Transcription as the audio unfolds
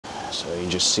So you can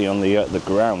just see on the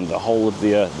ground, the whole of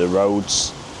the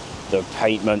roads, the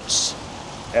pavements,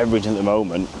 everything at the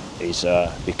moment is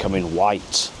becoming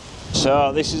white.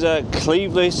 So this is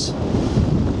Cleveland's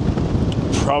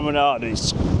promenade.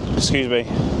 Excuse me.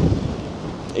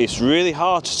 It's really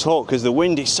hard to talk because the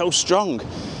wind is so strong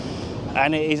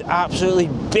and it is absolutely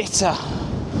bitter.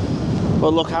 But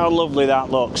look how lovely that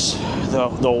looks.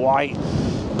 The white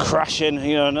crashing,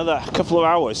 you know, another couple of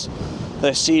hours.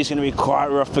 The sea is going to be quite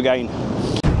rough again.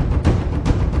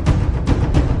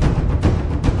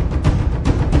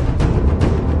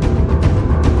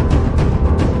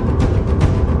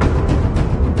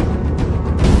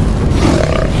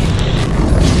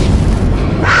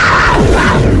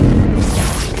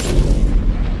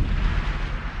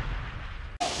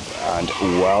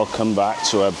 Welcome back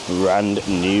to a brand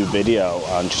new video,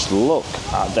 and just look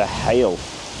at the hail.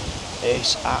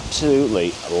 It's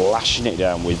absolutely lashing it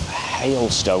down with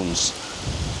hailstones.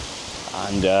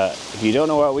 And if you don't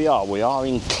know where we are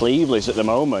in Cleveland at the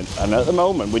moment, and at the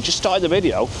moment we just started the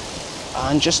video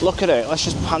and just look at it. Let's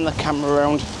just pan the camera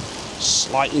around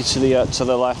slightly to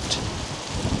the left,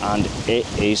 and it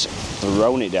is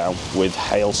throwing it down with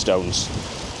hailstones.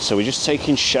 So we're just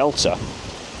taking shelter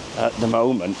at the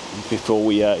moment before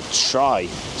we try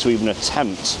to even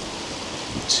attempt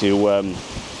to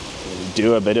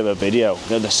do a bit of a video.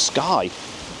 The sky,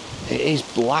 it is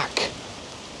black,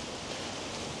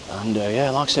 and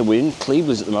yeah, like I said, we're in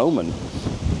Cleveland at the moment,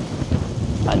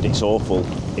 and it's awful.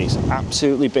 It's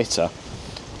absolutely bitter,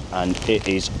 and it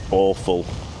is awful.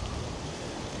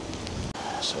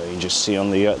 So you can just see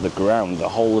on the ground, the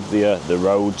whole of the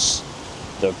roads,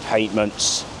 the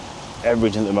pavements,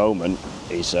 everything at the moment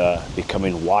is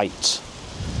becoming white.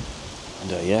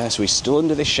 And yeah, so we're still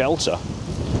under this shelter,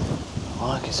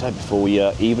 like I said, before we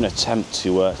even attempt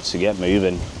to get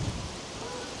moving.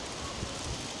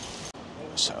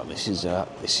 So this is like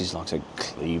I said,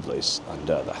 Cleveland,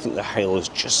 and I think the hail has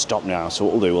just stopped now. So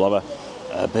what we'll do, we'll have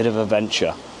a bit of a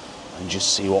venture and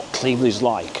just see what Cleveland's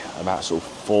like about sort of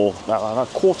about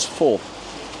 3:45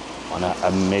 on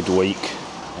a midweek,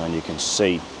 and you can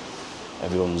see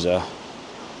everyone's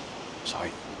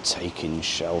taking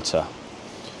shelter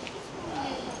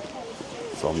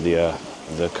from the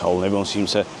cold. Everyone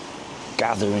seems to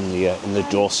gather in the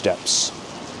doorsteps.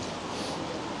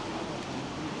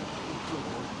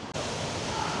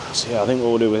 So yeah, I think what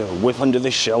we'll do, we'll whip under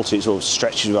this shelter. It sort of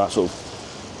stretches about sort of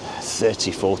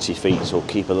 30-40 feet, so we'll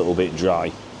keep a little bit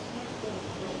dry.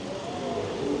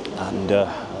 And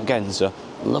again, there's a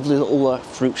lovely little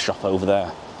fruit shop over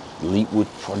there, Sleet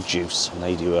Produce, and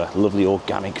they do lovely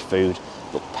organic food,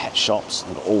 little pet shops,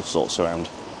 and all sorts around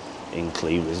in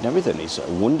Cleveland, and everything is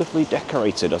wonderfully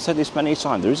decorated. I've said this many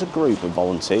times, there is a group of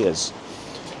volunteers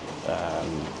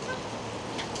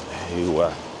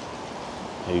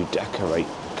who decorate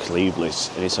Cleveland,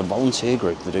 and it's a volunteer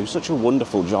group. They do such a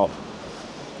wonderful job.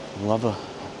 We'll have a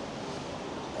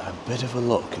bit of a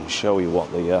look and show you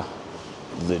what they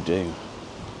do,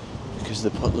 because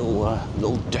they put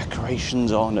little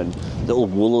decorations on and little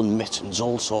woolen mittens,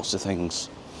 all sorts of things,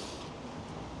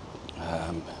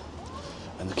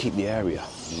 and they keep the area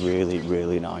really,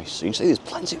 really nice. So you can see there's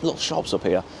plenty of little shops up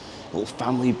here, little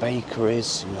family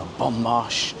bakeries, you know, Bon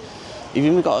Marche. You've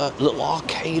even got a little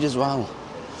arcade as well.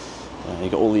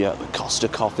 You've got all the Costa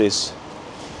coffees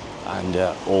and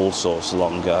all sorts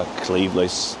along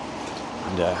Cleveland.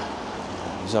 And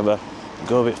let's have a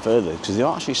go a bit further, because they're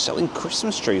actually selling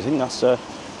Christmas trees. I think that's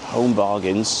Home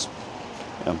Bargains.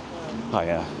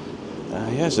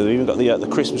 Yeah, so they've even got the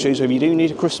Christmas trees. So if you do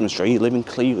need a Christmas tree, you live in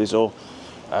Cleveland or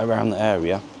around the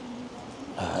area,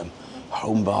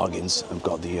 Home Bargains have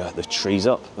got the trees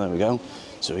up. There we go.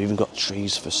 So we've even got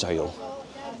trees for sale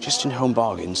just in Home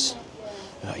Bargains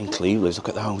in Cleveland. Look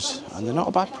at those, and they're not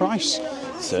a bad price,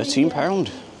 £13.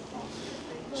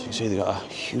 So you can see they've got a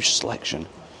huge selection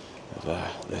of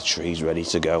the trees ready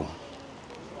to go.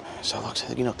 So like I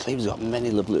said, you know, Cleveland's got many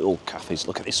lovely little cafes.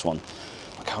 Look at this one.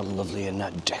 Look how lovely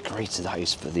and decorated that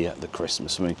is for the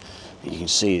Christmas. I mean, you can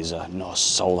see there's not a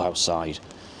soul outside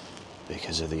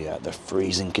because of the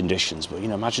freezing conditions. But you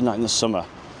know, imagine that in the summer.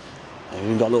 We've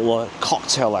even got a little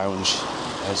cocktail lounge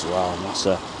as well, and that's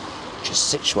just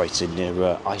situated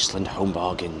near Iceland Home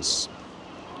Bargains.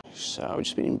 So I've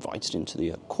just been invited into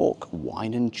the Cork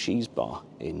Wine and Cheese Bar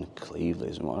in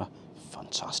Cleveland, and what a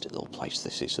fantastic little place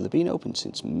this is. So they've been open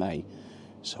since May,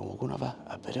 so we're going to have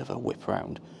a bit of a whip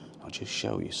around. I'll just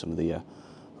show you some of the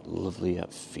lovely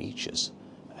features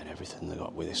and everything they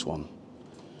got with this one.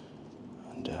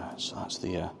 And so that's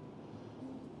look,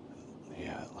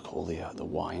 all the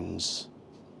wines,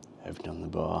 everything on the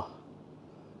bar.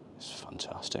 It's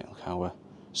fantastic. Look how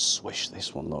swish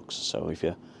this one looks. So if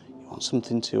you want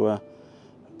something to a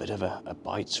bit of a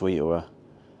bite to eat or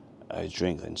a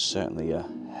drink, then certainly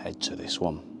head to this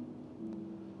one.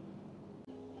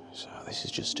 So this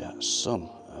is just some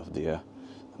of the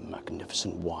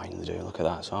magnificent wine they do. Look at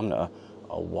that. So I'm not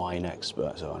a wine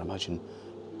expert, so I imagine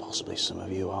possibly some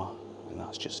of you are, and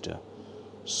that's just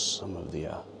some of the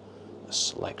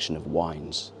selection of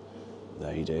wines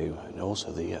they do. And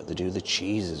also they do the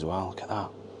cheese as well. Look at that.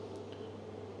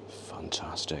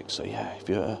 Fantastic. So yeah, if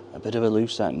you're a bit of a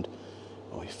loose end,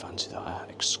 or you fancy that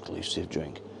exclusive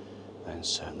drink, then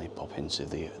certainly pop into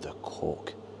the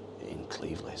Cork in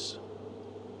Cleveland. So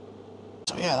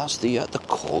yeah, that's the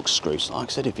corkscrew. So like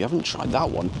I said, if you haven't tried that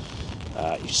one,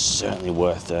 it's certainly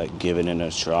worth giving it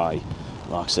a try.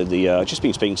 Like I said, just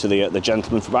been speaking to the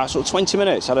gentleman for about sort of 20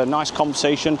 minutes. Had a nice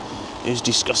conversation. He was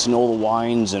discussing all the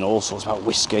wines and all sorts about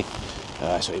whiskey.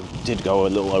 So it did go a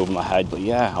little over my head, but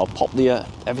yeah, I'll pop the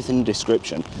everything in the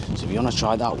description. So if you want to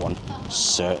try that one,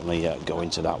 certainly go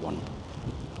into that one.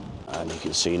 And you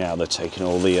can see now they're taking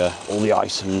all the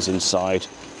items inside.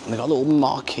 And they've got a little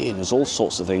marquee and there's all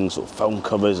sorts of things, sort of foam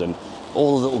covers and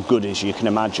all the little goodies you can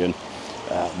imagine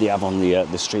they have on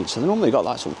the street. So they normally got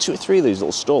like sort of 2 or 3 of these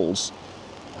little stalls.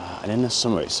 And in the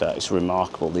summer it's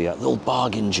remarkable, the little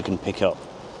bargains you can pick up.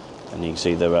 And you can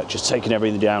see they're just taking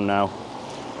everything down now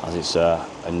as it's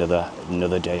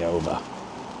another day over.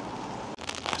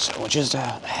 So we'll just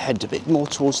head a bit more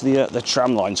towards the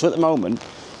tram line. So at the moment,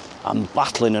 I'm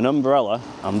battling an umbrella.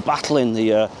 I'm battling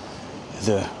the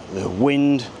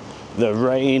wind, the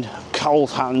rain,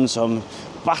 cold hands. I'm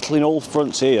battling all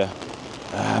fronts here,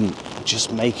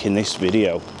 just making this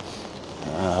video.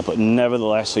 But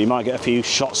nevertheless, so you might get a few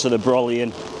shots of the brolly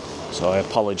in, so I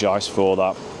apologise for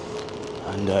that.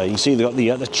 And you can see they've got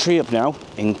the tree up now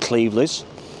in Cleveland,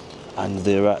 and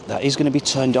that is going to be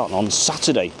turned on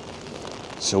Saturday.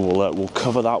 So we'll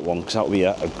cover that one because that will be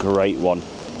a great one.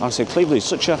 Like I said, Cleveland is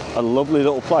such a lovely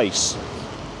little place.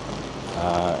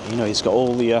 You know, it's got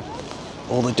all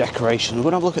the decoration. We're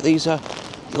going to have a look at these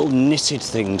little knitted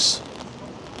things.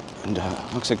 And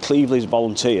like I said, Cleveland's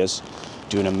volunteers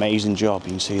do an amazing job.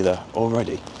 You can see they're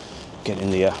already getting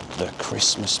the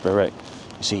Christmas spirit.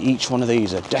 You see each one of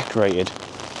these are decorated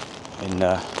in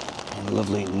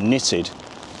lovely knitted.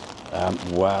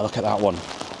 Wow, look at that one.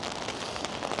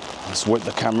 Let's whip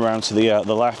the camera around to the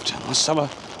left. Let's have a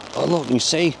look. You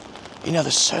see, you know,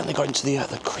 they're certainly got into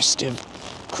the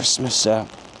Christmas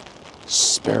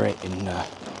spirit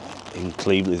in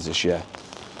Cleveland this year.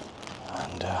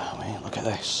 And I mean, look at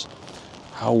this.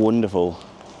 How wonderful,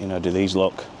 you know, do these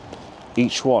look?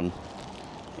 Each one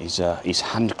is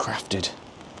handcrafted.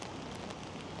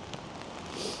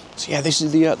 So yeah, this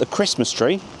is the Christmas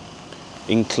tree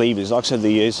in Cleveland. Like I said,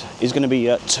 the is going to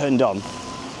be turned on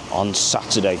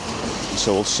Saturday.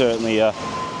 So we'll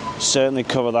certainly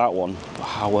cover that one.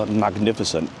 How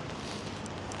magnificent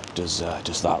does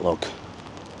that look?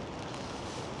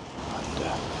 And,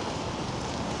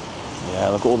 yeah,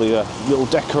 look at all the little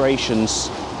decorations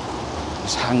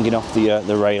just hanging off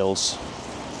the rails.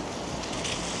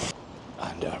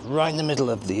 And right in the middle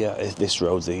of this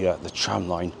road, the tram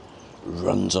line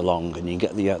runs along, and you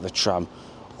get the tram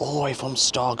all the way from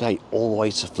Stargate all the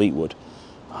way to Fleetwood.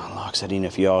 And like I said,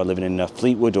 if you are living in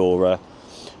Fleetwood or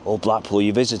Blackpool,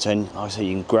 you're visiting, like I say,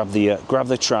 you can grab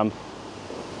the tram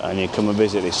and you come and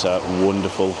visit this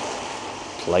wonderful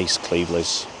place, Cleveland.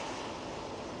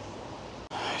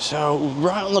 So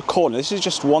right on the corner, this is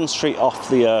just one street off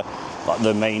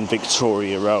the main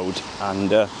Victoria Road, and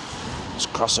let's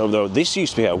cross over the road. This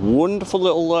used to be a wonderful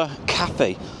little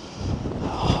cafe,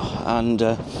 and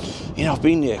you know, I've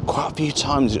been here quite a few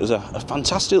times. It was a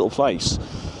fantastic little place.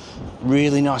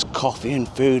 Really nice coffee and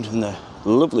food, and the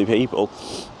lovely people.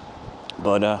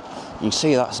 But you can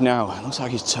see that's now, it looks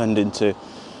like it's turned into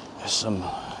some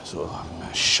sort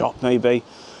of shop maybe.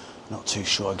 Not too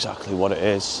sure exactly what it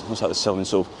is. Looks like they're selling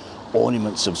sort of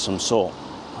ornaments of some sort.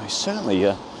 It's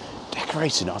certainly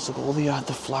decorated nice. Look at all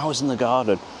the flowers in the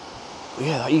garden. But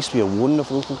yeah, that used to be a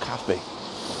wonderful little cafe.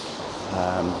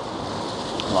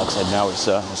 Like I said, now it's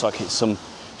like it's some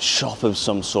shop of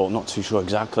some sort. Not too sure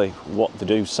exactly what they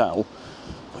do sell.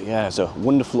 But yeah, it's a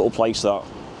wonderful little place that.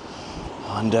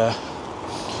 And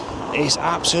it's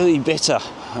absolutely bitter,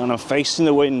 and I'm facing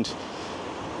the wind.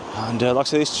 And like I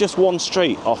said, it's just one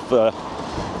street off the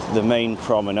main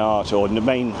promenade, or the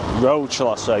main road, shall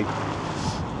I say.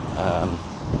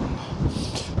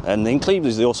 And in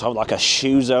Cleveland, they also have like a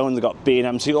shoe zone. They've got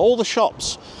B&M, so all the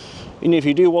shops. And if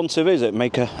you do want to visit,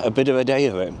 make a bit of a day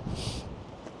of it.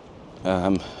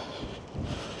 Like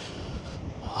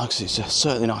I said, it's a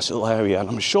certainly nice little area, and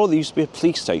I'm sure there used to be a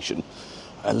police station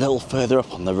a little further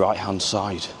up on the right hand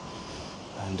side.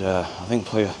 And I think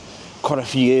probably quite a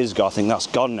few years ago, I think that's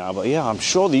gone now, but yeah, I'm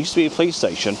sure there used to be a police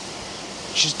station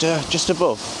just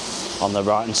above on the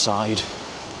right hand side.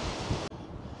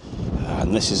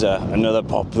 And this is another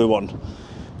popular one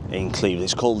in Cleveland.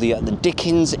 It's called the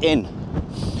Dickens Inn,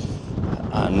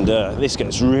 and this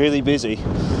gets really busy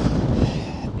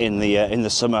in the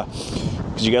summer,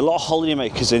 because you get a lot of holiday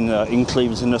makers in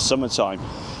Cleveland in the summertime,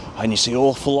 and you see an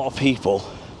awful lot of people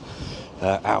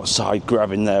outside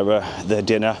grabbing their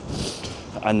dinner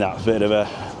and that bit of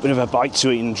a bite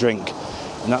to eat and drink.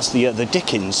 And that's the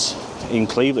Dickens in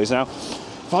Cleveland. Now,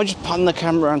 if I just pan the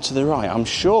camera around to the right, I'm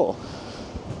sure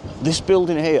this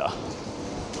building here,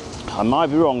 I might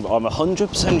be wrong, but I'm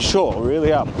 100% sure, I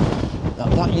really am,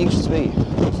 that used to be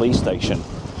the police station.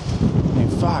 In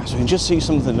fact, we can just see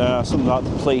something like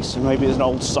the police, and maybe there's an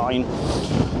old sign.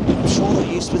 I'm sure that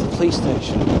used to be the police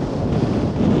station,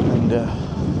 and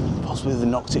possibly they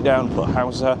knocked it down, put a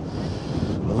house there,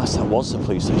 unless that was the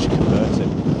police station converted.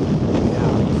 Yeah,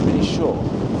 I'm pretty sure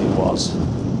it was.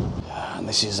 And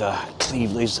this is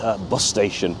Cleveland's bus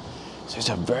station. So it's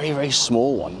a very, very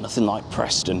small one, nothing like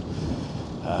Preston.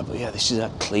 But yeah, this is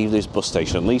Cleveland's bus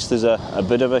station. At least there's a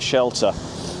bit of a shelter.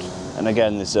 And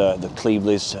again, there's the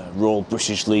Cleveland's Royal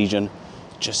British Legion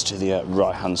just to the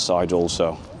right-hand side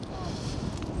also.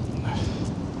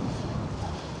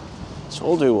 So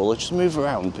what we'll just move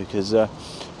around, because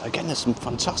again, there's some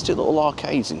fantastic little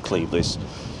arcades in Cleveland,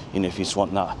 you know, if you just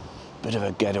want that bit of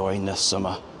a getaway in the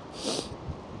summer.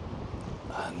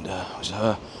 And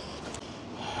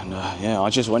yeah, I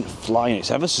just went flying. It's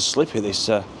ever so slippy, this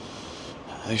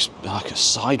like a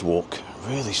sidewalk,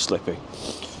 really slippy.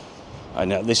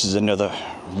 And this is another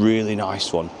really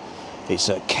nice one. It's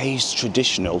Kay's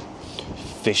Traditional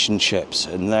Fish and Chips,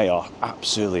 and they are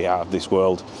absolutely out of this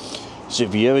world. So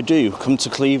if you ever do come to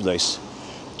Cleveland,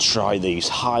 try these.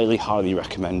 Highly, highly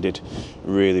recommended.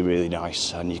 Really, really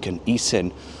nice. And you can eat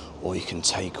in or you can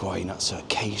take away, and that's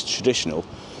Kay's Traditional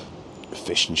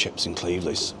Fish and Chips in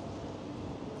Cleveland.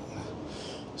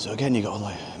 So again, you've got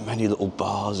like many little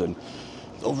bars and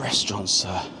little restaurants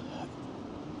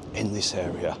in this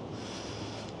area.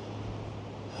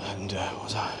 And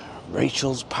what's that?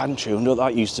 Rachel's Pantry. I wonder what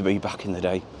that used to be back in the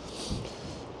day.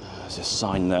 There's a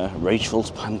sign there,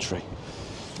 Rachel's Pantry.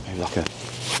 Maybe like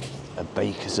a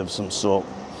baker's of some sort.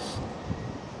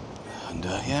 And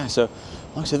yeah, so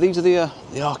like I said, these are the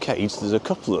arcades. There's a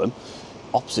couple of them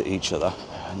opposite each other,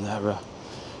 and they're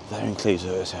in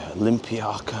Cleveland. There's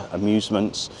Olympiaca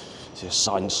Amusements. There's a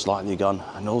sign slightly gone,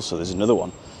 and also there's another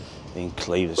one in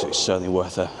Cleveland, so it's certainly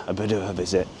worth a bit of a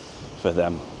visit for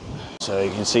them. So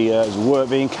you can see there's work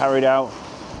being carried out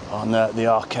on the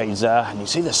arcades there, and you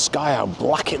see the sky, how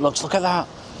black it looks. Look at that.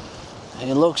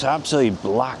 It looks absolutely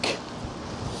black.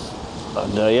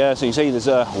 And yeah, so you see there's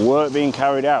work being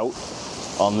carried out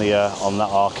on that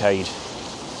arcade.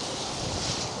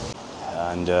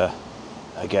 And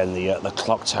again, the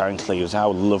clock tower in Cleveland,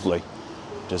 how lovely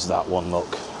does that one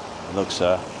look? It looks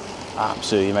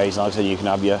absolutely amazing. Like I said, you can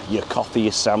have your coffee,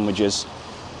 your sandwiches,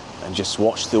 and just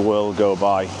watch the world go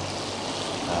by.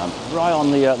 Right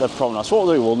on the promenade. So what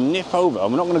we'll do, we'll nip over.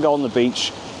 We're not going to go on the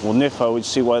beach. We'll nip over and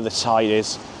see where the tide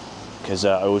is, because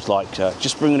I always like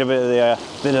just bringing a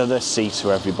bit of the sea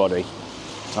to everybody.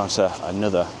 That's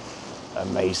another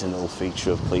amazing little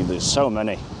feature of Cleveland. There's so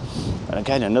many. And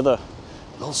again, another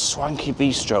little swanky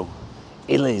bistro.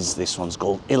 Illy's, this one's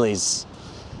called Illy's.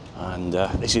 And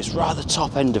this is right at the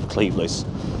top end of Cleveland.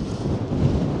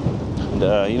 And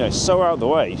you know, it's so out of the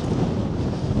way,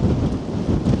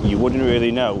 you wouldn't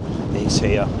really know it's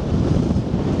here.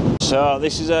 So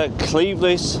this is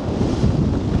Cleveland's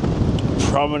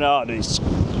promenade.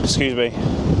 Excuse me.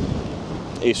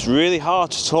 It's really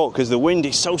hard to talk because the wind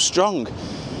is so strong,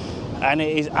 and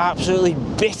it is absolutely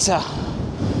bitter.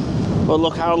 But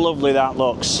look how lovely that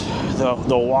looks.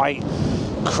 The white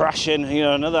crashing. You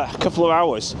know, another couple of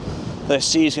hours, the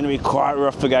sea is going to be quite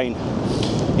rough again.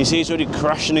 You see, it's already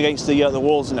crashing against the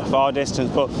walls in the far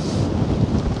distance. But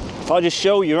if I just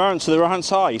show you around to the right hand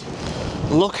side,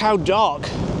 look how dark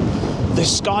the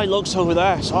sky looks over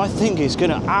there. So I think it's going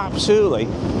to absolutely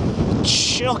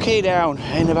chuck it down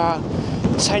in about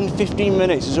 10-15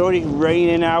 minutes. It's already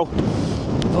raining out,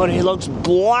 but it looks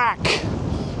black,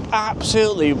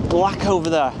 absolutely black over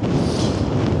there.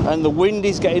 And the wind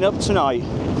is getting up tonight.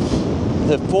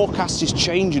 The forecast is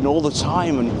changing all the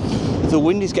time, and the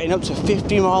wind is getting up to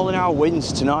 50-mile-an-hour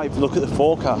winds tonight if you look at the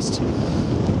forecast.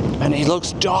 And it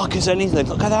looks dark as anything.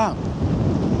 Look at that.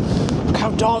 Look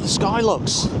how dark the sky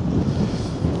looks. I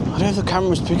don't know if the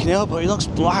camera's picking it up, but it looks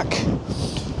black.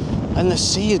 and the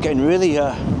sea is getting really,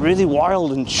 really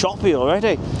wild and choppy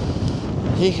already.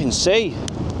 You can see,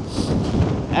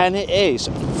 and it is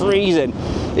freezing.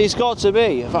 It's got to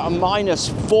be about a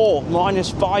 -4,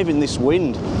 -5 in this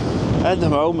wind at the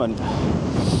moment,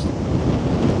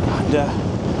 and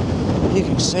you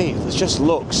can see it just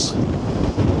looks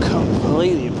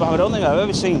completely. I don't think I've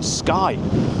ever seen sky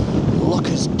look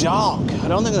as dark. I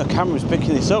don't think the camera's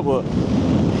picking this up, but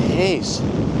it is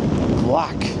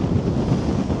black.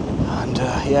 And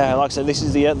yeah, like I said, this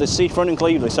is the seafront in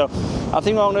Cleveland. So I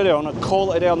think what I'm going to do, I'm going to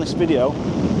call it a day on this video,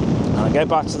 and I'll get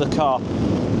back to the car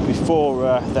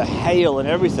before the hail and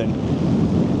everything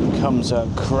comes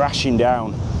crashing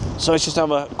down. So let's just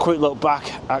have a quick look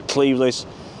back at Cleveland,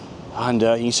 and you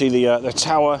can see the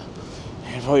tower.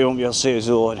 You probably won't be able to see it, there's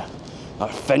all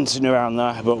like fencing around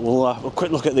there, but we'll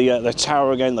quick look at the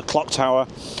tower again, the clock tower,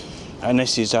 and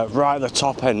this is right at the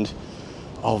top end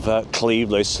of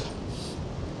Cleveland.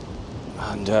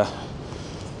 And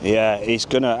yeah, it's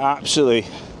gonna absolutely,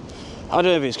 I don't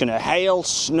know if it's gonna hail,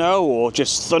 snow, or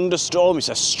just thunderstorm. It's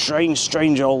a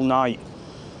strange old night.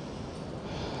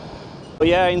 But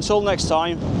yeah, until next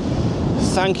time,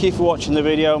 thank you for watching the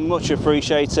video, much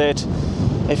appreciated.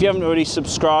 If you haven't already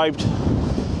subscribed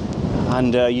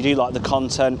and you do like the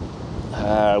content,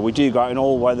 we do go out in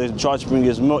all weather, try to bring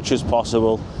you as much as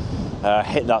possible.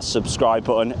 Hit that subscribe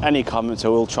button. Any comments, I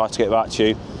will try to get back to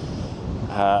you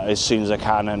as soon as I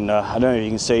can. And I don't know if you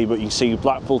can see, but you can see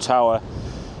Blackpool Tower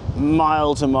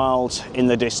miles and miles in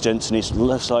the distance, and it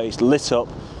looks like it's lit up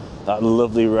that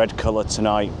lovely red colour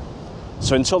tonight.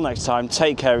 So until next time,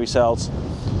 take care of yourselves,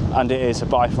 and it is a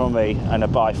bye from me and a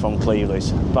bye from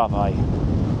Cleveland. Bye bye.